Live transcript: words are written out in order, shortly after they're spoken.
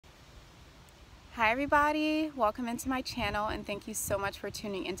Hi everybody, welcome into my channel and thank you so much for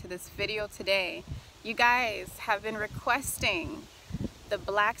tuning into this video today. You guys have been requesting the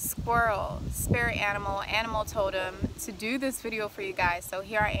black squirrel spirit animal totem to do this video for you guys, so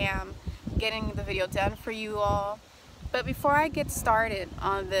here I am getting the video done for you all. But before I get started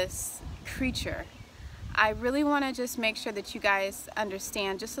on this creature, I really want to just make sure that you guys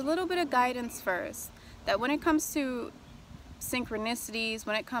understand just a little bit of guidance first, that when it comes to synchronicities,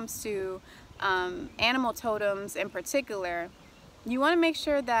 when it comes to animal totems in particular, you want to make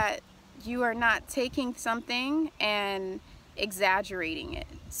sure that you are not taking something and exaggerating it.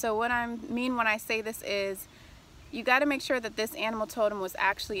 So what I mean when I say this is, you got to make sure that this animal totem was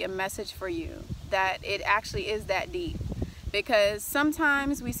actually a message for you, that it actually is that deep. Because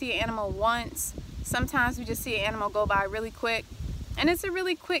sometimes we see an animal once, sometimes we just see an animal go by really quick, and it's a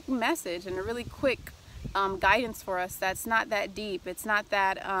really quick message and a really quick guidance for us that's not that deep. It's not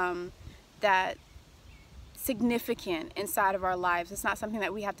that that significant inside of our lives. It's not something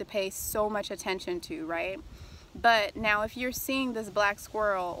that we have to pay so much attention to, right? But now if you're seeing this black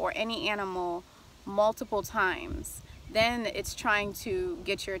squirrel or any animal multiple times, then it's trying to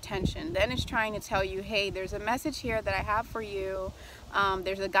get your attention. Then it's trying to tell you, hey, there's a message here that I have for you.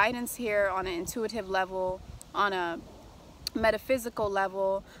 There's a guidance here on an intuitive level, on a metaphysical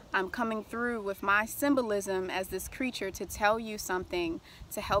level. I'm coming through with my symbolism as this creature to tell you something,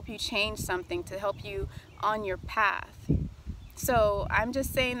 to help you change something, to help you on your path. So I'm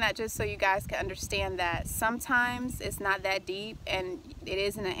just saying that just so you guys can understand that sometimes it's not that deep and it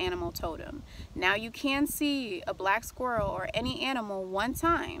isn't an animal totem. Now you can see a black squirrel or any animal one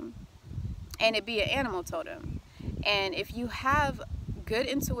time and it be an animal totem. And if you have good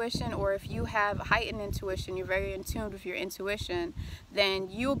intuition, or if you have heightened intuition, you're very in tune with your intuition, then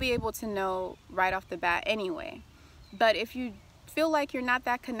you'll be able to know right off the bat anyway. But if you feel like you're not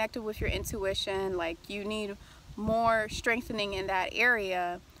that connected with your intuition, like you need more strengthening in that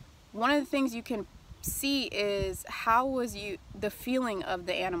area, one of the things you can see is how was the feeling of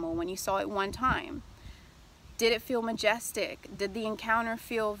the animal when you saw it one time. Did it feel majestic? Did the encounter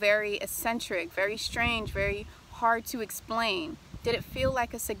feel very eccentric, very strange, very hard to explain? Did it feel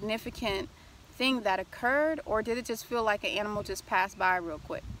like a significant thing that occurred, or did it just feel like an animal just passed by real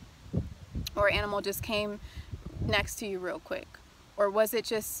quick, or an animal just came next to you real quick? Or was it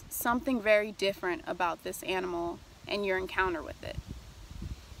just something very different about this animal and your encounter with it?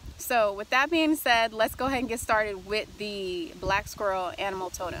 So with that being said, let's go ahead and get started with the black squirrel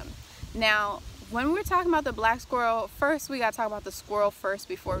animal totem. Now, when we're talking about the black squirrel, first we got to talk about the squirrel first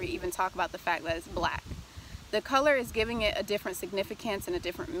before we even talk about the fact that it's black. The color is giving it a different significance and a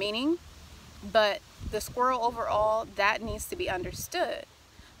different meaning, but the squirrel overall, that needs to be understood.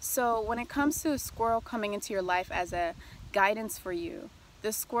 So when it comes to a squirrel coming into your life as a guidance for you,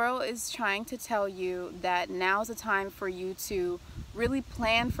 the squirrel is trying to tell you that now's the time for you to really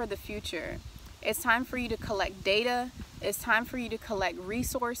plan for the future. It's time for you to collect data. It's time for you to collect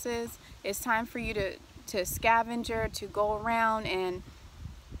resources. It's time for you to scavenger, to go around and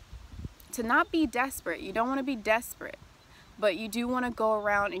to not be desperate. You don't want to be desperate, but you do want to go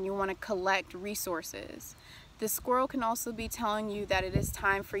around and you want to collect resources. The squirrel can also be telling you that it is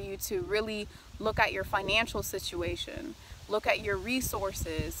time for you to really look at your financial situation, look at your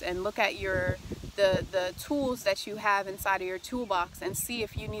resources, and look at the tools that you have inside of your toolbox and see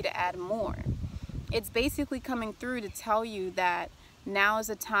if you need to add more. It's basically coming through to tell you that now is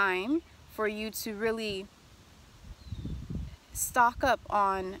a time for you to really stock up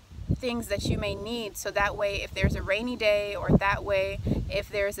on things that you may need, so that way if there's a rainy day, or that way if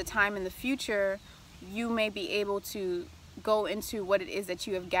there's a time in the future, you may be able to go into what it is that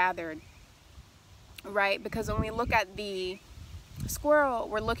you have gathered, right? Because when we look at the squirrel,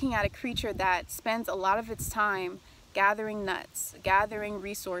 we're looking at a creature that spends a lot of its time gathering nuts, gathering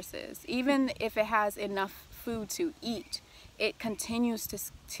resources. Even if it has enough food to eat, it continues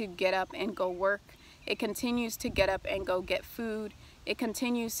to get up and go work. It continues to get up and go get food. It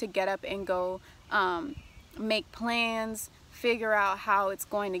continues to get up and go make plans, figure out how it's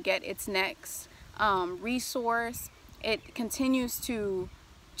going to get its next resource. It continues to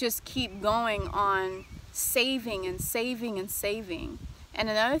just keep going on saving and saving and saving. And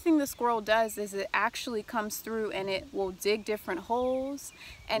another thing the squirrel does is it actually comes through and it will dig different holes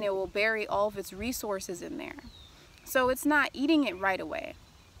and it will bury all of its resources in there. So it's not eating it right away.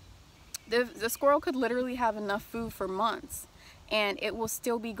 The squirrel could literally have enough food for months and it will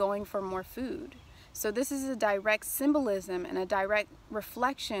still be going for more food. So this is a direct symbolism and a direct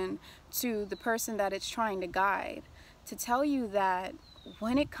reflection to the person that it's trying to guide, to tell you that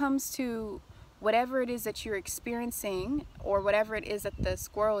when it comes to whatever it is that you're experiencing, or whatever it is that the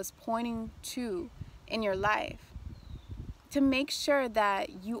squirrel is pointing to in your life, to make sure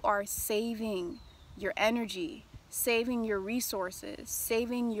that you are saving your energy, saving your resources,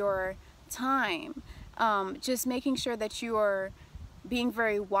 saving your time, just making sure that you are being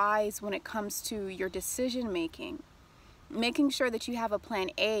very wise when it comes to your decision making, making sure that you have a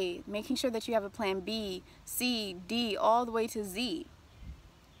plan A, making sure that you have a plan B, C, D, all the way to Z.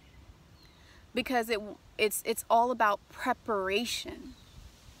 Because it's all about preparation.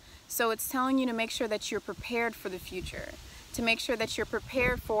 So it's telling you to make sure that you're prepared for the future, to make sure that you're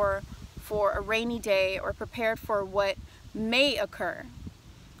prepared for a rainy day, or prepared for what may occur.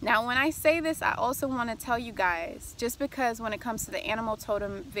 Now, when I say this, I also want to tell you guys, just because when it comes to the animal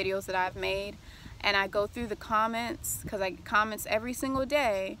totem videos that I've made, and I go through the comments, because I get comments every single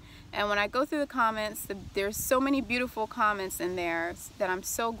day, and when I go through the comments, there's so many beautiful comments in there that I'm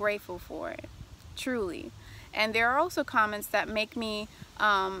so grateful for it, truly. And there are also comments that make me,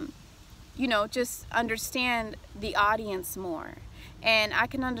 you know, just understand the audience more. And I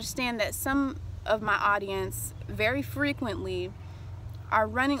can understand that some of my audience very frequently are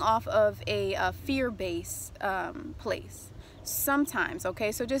running off of a fear-based place sometimes,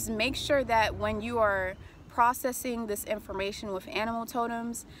 okay? So just make sure that when you are processing this information with animal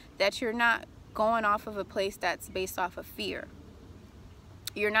totems, that you're not going off of a place that's based off of fear.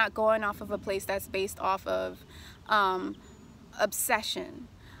 You're not going off of a place that's based off of obsession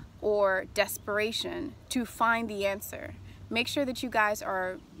or desperation to find the answer. Make sure that you guys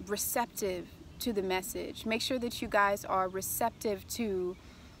are receptive to the message. Make sure that you guys are receptive to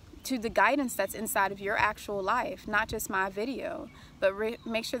the guidance that's inside of your actual life, not just my video, but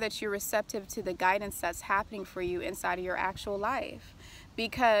make sure that you're receptive to the guidance that's happening for you inside of your actual life.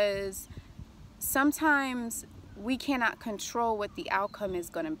 Because sometimes we cannot control what the outcome is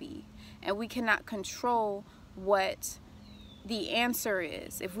going to be, and we cannot control what the answer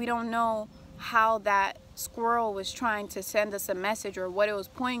is. If we don't know how that squirrel was trying to send us a message, or what it was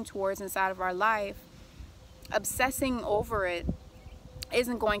pointing towards inside of our life, obsessing over it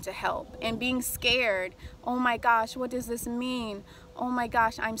isn't going to help. And being scared, oh my gosh, what does this mean? Oh my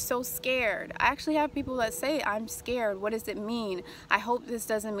gosh, I'm so scared. I actually have people that say, I'm scared. What does it mean? I hope this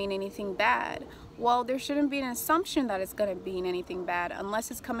doesn't mean anything bad. Well, there shouldn't be an assumption that it's going to mean anything bad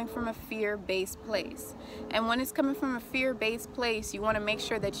unless it's coming from a fear-based place. And when it's coming from a fear-based place, you want to make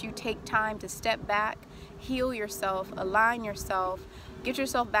sure that you take time to step back, heal yourself, align yourself, get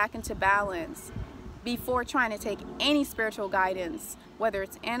yourself back into balance before trying to take any spiritual guidance, whether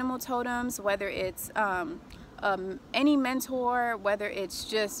it's animal totems, whether it's any mentor, whether it's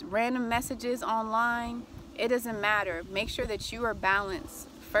just random messages online. It doesn't matter. Make sure that you are balanced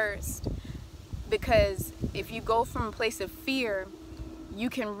first, because if you go from a place of fear, you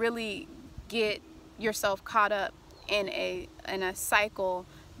can really get yourself caught up in a cycle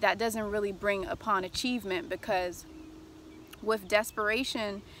that doesn't really bring upon achievement. Because with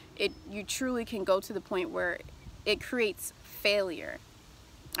desperation, you truly can go to the point where it creates failure.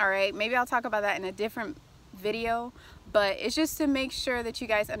 All right, maybe I'll talk about that in a different video, but it's just to make sure that you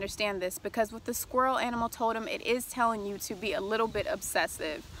guys understand this, because with the squirrel animal totem, it is telling you to be a little bit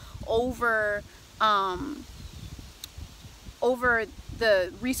obsessive over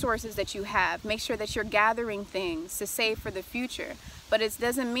the resources that you have. Make sure that you're gathering things to save for the future, but it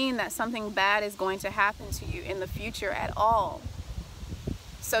doesn't mean that something bad is going to happen to you in the future at all.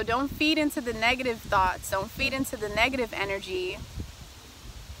 So don't feed into the negative thoughts, don't feed into the negative energy.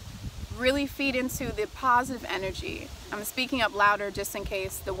 Really feed into the positive energy. I'm speaking up louder just in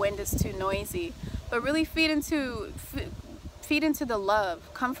case the wind is too noisy, but really feed into the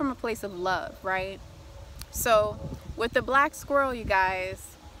love. Come from a place of love, right? So with the black squirrel, you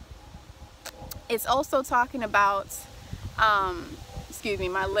guys, it's also talking about excuse me,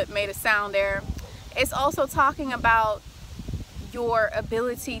 my lip made a sound there. It's also talking about your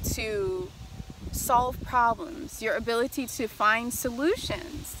ability to solve problems, your ability to find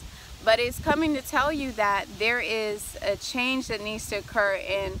solutions. But it's coming to tell you that there is a change that needs to occur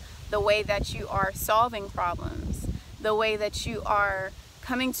in the way that you are solving problems, the way that you are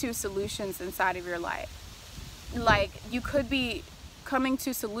coming to solutions inside of your life. Like, you could be coming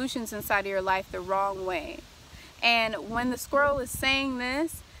to solutions inside of your life the wrong way. And when the squirrel is saying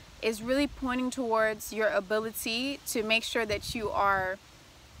this, is really pointing towards your ability to make sure that you are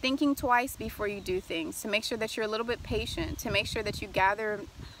thinking twice before you do things, to make sure that you're a little bit patient, to make sure that you gather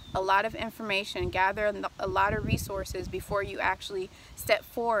a lot of information, gather a lot of resources before you actually step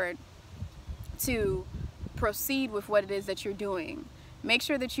forward to proceed with what it is that you're doing. Make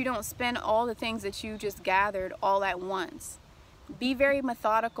sure that you don't spend all the things that you just gathered all at once. Be very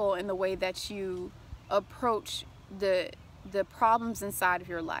methodical in the way that you approach the problems inside of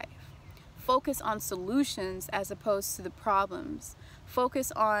your life. Focus on solutions as opposed to the problems.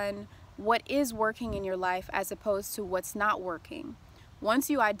 Focus on what is working in your life as opposed to what's not working. Once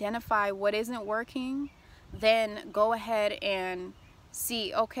you identify what isn't working, then go ahead and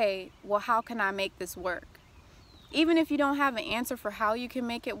see, okay, well, how can I make this work? Even if you don't have an answer for how you can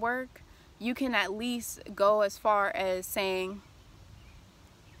make it work, you can at least go as far as saying,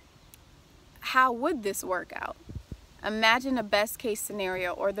 how would this work out? Imagine a best case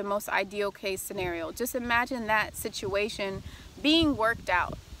scenario or the most ideal case scenario. Just imagine that situation being worked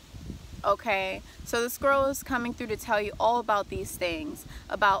out. Okay, so the squirrel is coming through to tell you all about these things,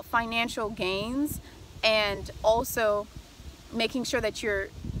 about financial gains, and also making sure that you're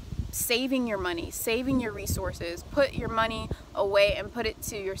saving your money, saving your resources. Put your money away and put it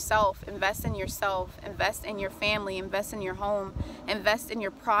to yourself. Invest in yourself, invest in your family, invest in your home, invest in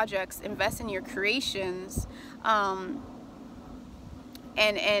your projects, invest in your creations, and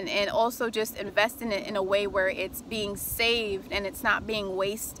also just invest in it in a way where it's being saved and it's not being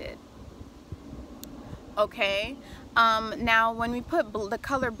wasted. Okay, now when we put the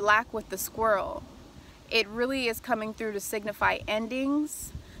color black with the squirrel, it really is coming through to signify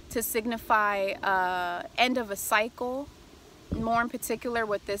endings, to signify end of a cycle. More in particular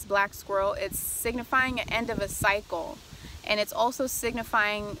with this black squirrel, it's signifying an end of a cycle, and it's also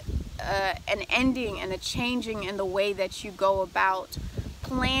signifying an ending and a changing in the way that you go about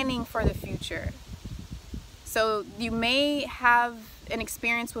planning for the future. So you may have an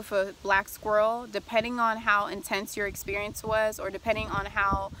experience with a black squirrel, depending on how intense your experience was, or depending on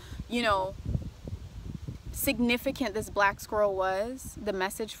how, you know, significant this black squirrel was. The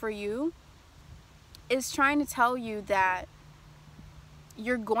message for you is trying to tell you that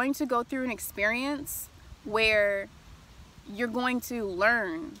you're going to go through an experience where you're going to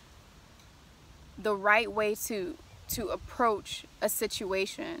learn the right way to approach a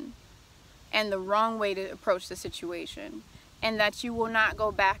situation and the wrong way to approach the situation, and that you will not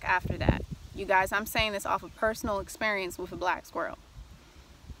go back after that. You guys, I'm saying this off of personal experience with a black squirrel.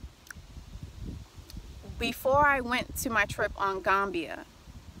 Before I went to my trip on Gambia,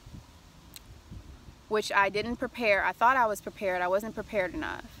 which I didn't prepare, I thought I was prepared, I wasn't prepared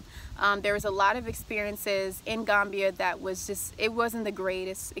enough. There was a lot of experiences in Gambia that was just, it wasn't the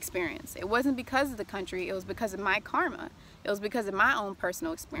greatest experience. It wasn't because of the country, it was because of my karma. It was because of my own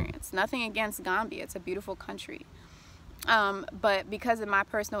personal experience. Nothing against Gambia, it's a beautiful country. But because of my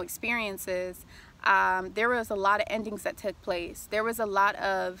personal experiences, there was a lot of endings that took place. There was a lot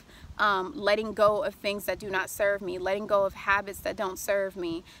of letting go of things that do not serve me, letting go of habits that don't serve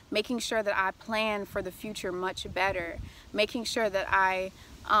me, making sure that I plan for the future much better, making sure that I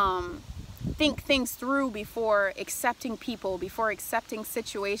think things through before accepting people, before accepting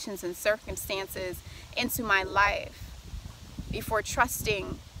situations and circumstances into my life, before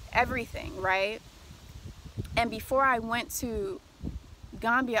trusting everything, right? And before I went to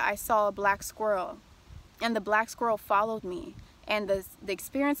Gambia, I saw a black squirrel, and the black squirrel followed me. And the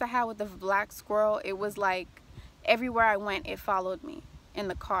experience I had with the black squirrel, it was like everywhere I went, it followed me in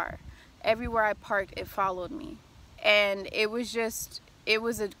the car. Everywhere I parked, it followed me. And it was just, it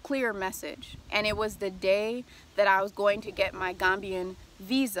was a clear message. And it was the day that I was going to get my Gambian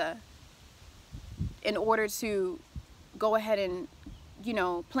visa in order to go ahead and, you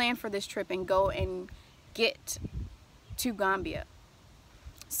know, plan for this trip and go and get to Gambia.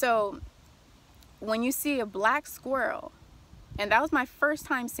 So when you see a black squirrel, and that was my first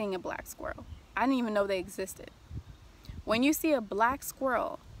time seeing a black squirrel, I didn't even know they existed. When you see a black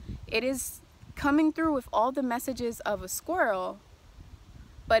squirrel, it is coming through with all the messages of a squirrel,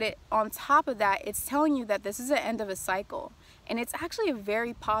 but on top of that, it's telling you that this is the end of a cycle, and it's actually a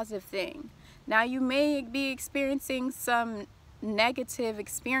very positive thing. Now, you may be experiencing some negative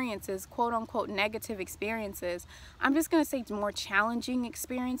experiences, quote unquote negative experiences. I'm just going to say more challenging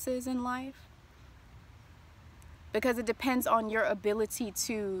experiences in life, because it depends on your ability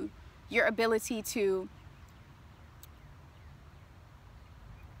to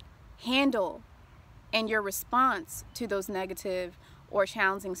handle and your response to those negative or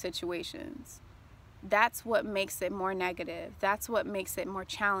challenging situations. That's what makes it more negative. That's what makes it more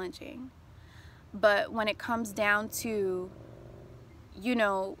challenging. But when it comes down to, you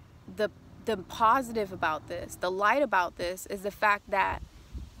know, the positive about this, the light about this, is the fact that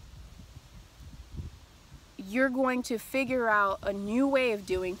you're going to figure out a new way of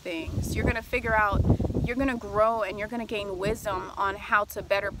doing things. You're going to figure out, you're going to grow, and you're going to gain wisdom on how to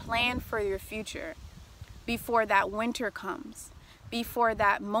better plan for your future before that winter comes, before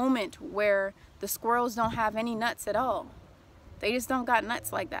that moment where the squirrels don't have any nuts at all. They just don't got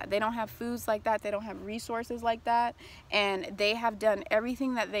nuts like that. They don't have foods like that. They don't have resources like that. And they have done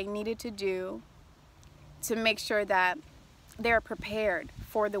everything that they needed to do to make sure that they're prepared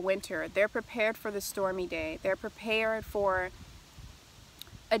for the winter. They're prepared for the stormy day. They're prepared for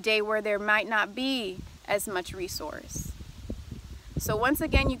a day where there might not be as much resource. So once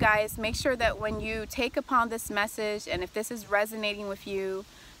again, you guys, make sure that when you take upon this message, and if this is resonating with you,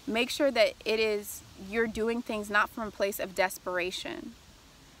 make sure that you're doing things not from a place of desperation.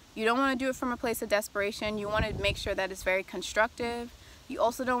 You don't want to do it from a place of desperation. You want to make sure that it's very constructive. You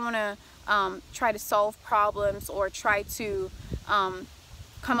also don't want to try to solve problems or try to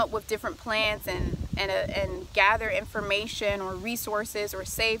come up with different plans and gather information or resources or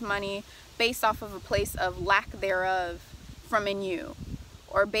save money based off of a place of lack thereof from in you,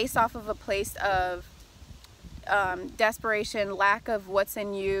 or based off of a place of desperation, lack of what's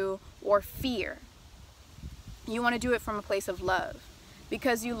in you, or fear. You want to do it from a place of love,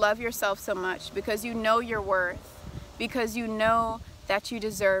 because you love yourself so much, because you know your worth, because you know that you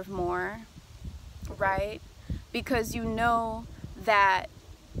deserve more, right? Because you know that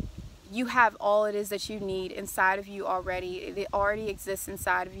you have all it is that you need inside of you already. It already exists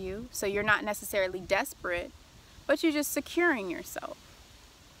inside of you. So you're not necessarily desperate, but you're just securing yourself.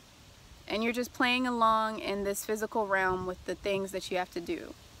 And you're just playing along in this physical realm with the things that you have to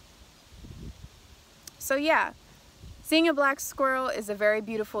do. So yeah, seeing a black squirrel is a very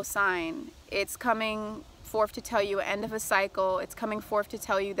beautiful sign. It's coming forth to tell you an end of a cycle. It's coming forth to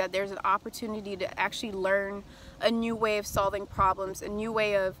tell you that there's an opportunity to actually learn a new way of solving problems, a new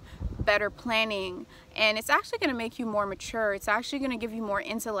way of better planning, and it's actually going to make you more mature. It's actually going to give you more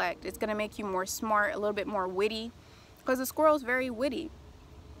intellect. It's going to make you more smart, a little bit more witty, because the squirrel is very witty.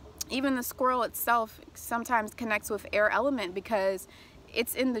 Even the squirrel itself sometimes connects with air element because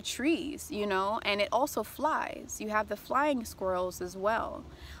it's in the trees, you know, and it also flies. You have the flying squirrels as well.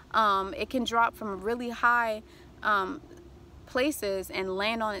 It can drop from really high places and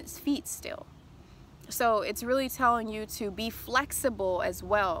land on its feet still. So it's really telling you to be flexible as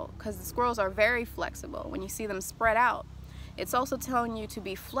well, because the squirrels are very flexible when you see them spread out. It's also telling you to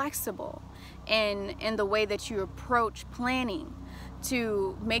be flexible in the way that you approach planning,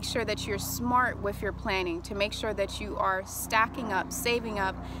 to make sure that you're smart with your planning, to make sure that you are stacking up, saving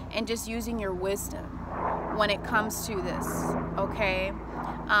up, and just using your wisdom when it comes to this, okay?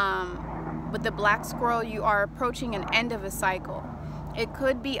 With the black squirrel, you are approaching an end of a cycle. It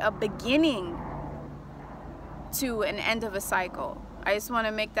could be a beginning to an end of a cycle. I just want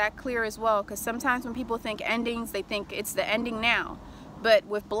to make that clear as well, because sometimes when people think endings, they think it's the ending now. But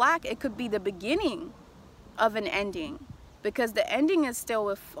with black, it could be the beginning of an ending, because the ending is still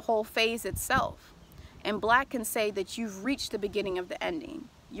with whole phase itself. And black can say that you've reached the beginning of the ending.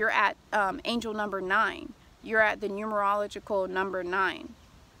 You're at angel number 9. You're at the numerological number 9,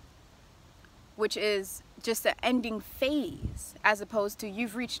 which is just the ending phase, as opposed to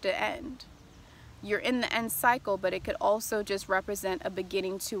you've reached the end. You're in the end cycle, but it could also just represent a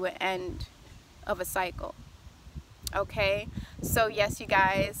beginning to an end of a cycle. Okay, so yes, you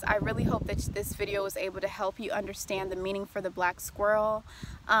guys, I really hope that this video was able to help you understand the meaning for the black squirrel.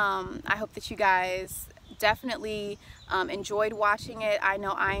 I hope that you guys definitely enjoyed watching it. I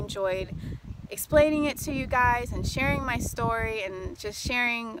know I enjoyed explaining it to you guys and sharing my story and just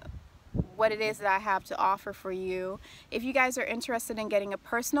sharing what it is that I have to offer for you. If you guys are interested in getting a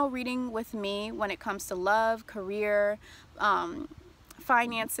personal reading with me when it comes to love, career,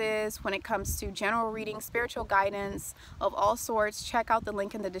 finances, when it comes to general reading, spiritual guidance of all sorts, check out the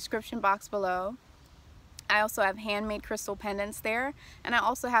link in the description box below. I also have handmade crystal pendants there, and I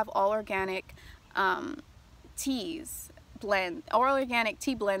also have all organic organic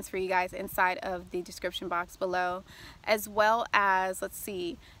tea blends for you guys inside of the description box below, as well as, let's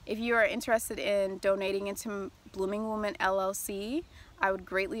see, if you are interested in donating into Blooming Woman LLC, I would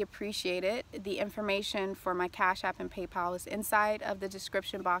greatly appreciate it. The information for my Cash App and PayPal is inside of the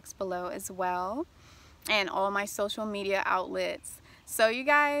description box below as well, and all my social media outlets. So you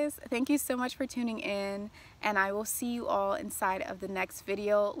guys, thank you so much for tuning in, and I will see you all inside of the next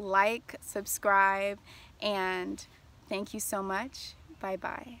video. Like, subscribe, and thank you so much.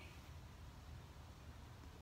 Bye-bye.